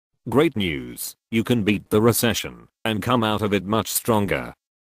Great news, you can beat the recession and come out of it much stronger.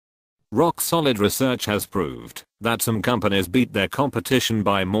 Rock-solid research has proved that some companies beat their competition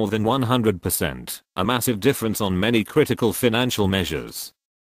by more than 100%, a massive difference on many critical financial measures.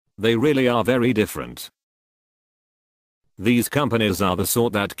 They really are very different. These companies are the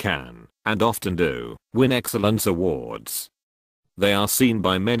sort that can, and often do, win excellence awards. They are seen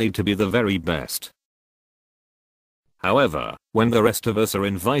by many to be the very best. However, when the rest of us are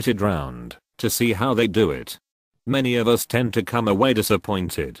invited round to see how they do it, many of us tend to come away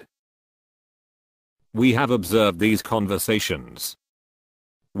disappointed. We have observed these conversations.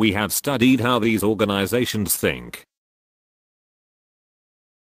 We have studied how these organizations think.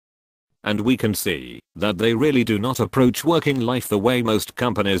 And we can see that they really do not approach working life the way most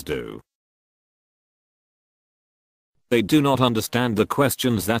companies do. They do not understand the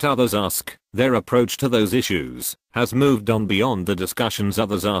questions that others ask. Their approach to those issues has moved on beyond the discussions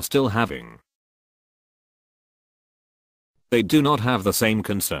others are still having. They do not have the same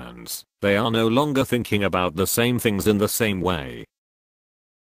concerns. They are no longer thinking about the same things in the same way.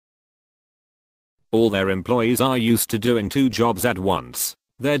 All their employees are used to doing two jobs at once,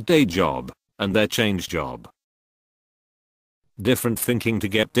 their day job and their change job. Different thinking to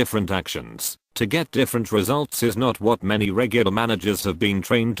get different actions, to get different results is not what many regular managers have been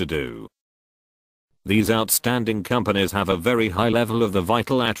trained to do. These outstanding companies have a very high level of the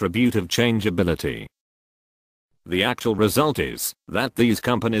vital attribute of changeability. The actual result is that these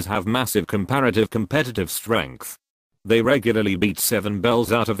companies have massive competitive strength. They regularly beat 7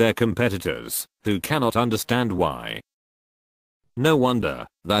 bells out of their competitors, who cannot understand why. No wonder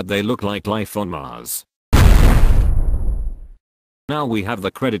that they look like life on Mars. Now we have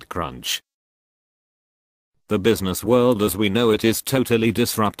the credit crunch. The business world as we know it is totally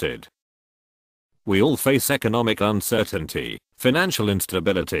disrupted. We all face economic uncertainty, financial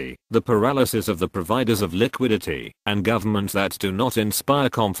instability, the paralysis of the providers of liquidity, and governments that do not inspire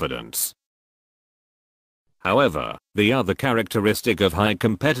confidence. However, the other characteristic of high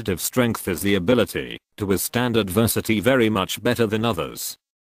competitive strength is the ability to withstand adversity very much better than others.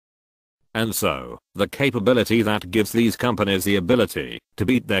 And so, the capability that gives these companies the ability to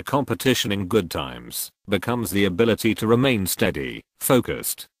beat their competition in good times becomes the ability to remain steady,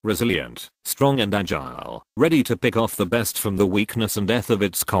 focused, resilient, strong and agile, ready to pick off the best from the weakness and death of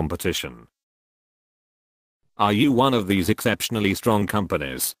its competition. Are you one of these exceptionally strong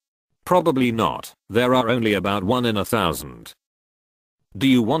companies? Probably not. There are only about 1 in 1,000. Do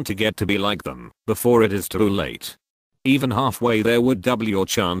you want to get to be like them before it is too late? Even halfway there would double your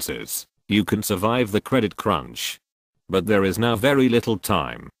chances. You can survive the credit crunch. But there is now very little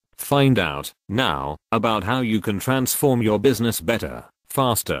time. Find out now about how you can transform your business better,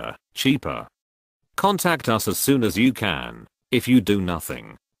 faster, cheaper. Contact us as soon as you can. If you do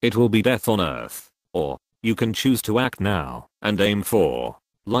nothing, it will be death on Earth. Or you can choose to act now and aim for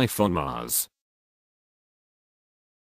life on Mars.